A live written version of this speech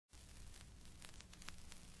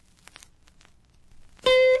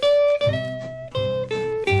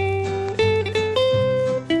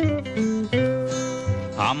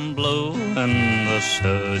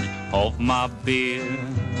suds off my beer.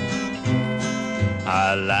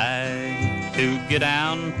 I like to get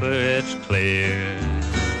down where it's clear.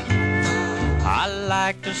 I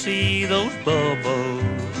like to see those bubbles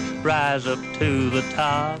rise up to the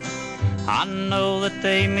top. I know that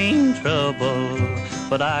they mean trouble,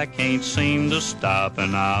 but I can't seem to stop,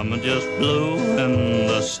 and I'm just blowing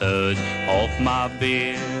the suds off my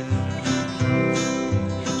beer.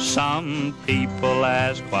 Some people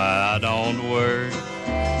ask why I don't work,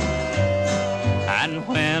 and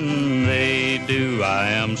when they do I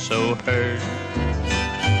am so hurt.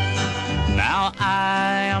 Now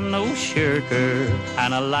I am no shirker,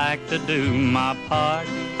 and I like to do my part.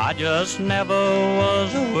 I just never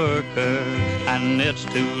was a worker, and it's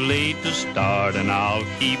too late to start, and I'll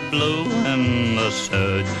keep blowing the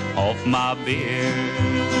suds off my beer.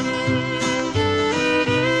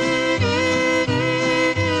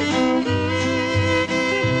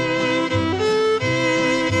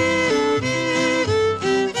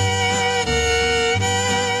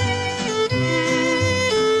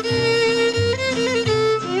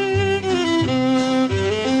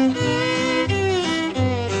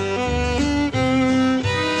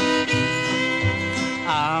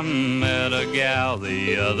 I met a gal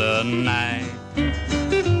the other night,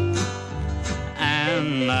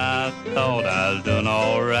 and I thought I was doing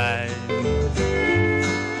all right.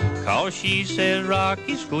 'Cause she says,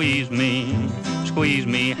 Rocky, squeeze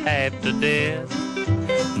me half to death.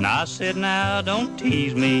 And I said, now don't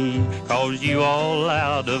tease me, 'cause you all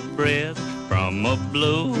out of breath from a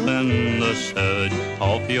blowing the suds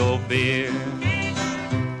off your beer.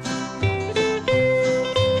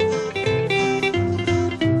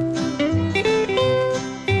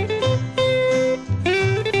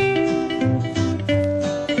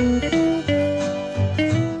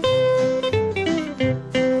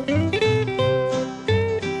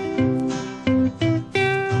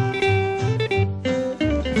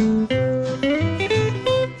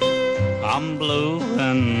 I'm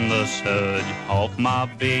blowing the suds off my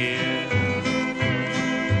beer.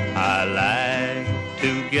 I like to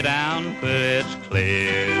get down where it's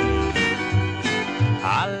clear.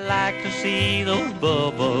 I like to see those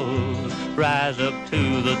bubbles rise up to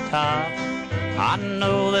the top. I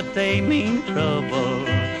know that they mean trouble,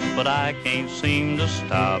 but I can't seem to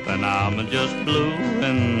stop, and I'm just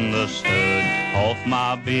blowing the suds off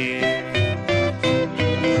my beer.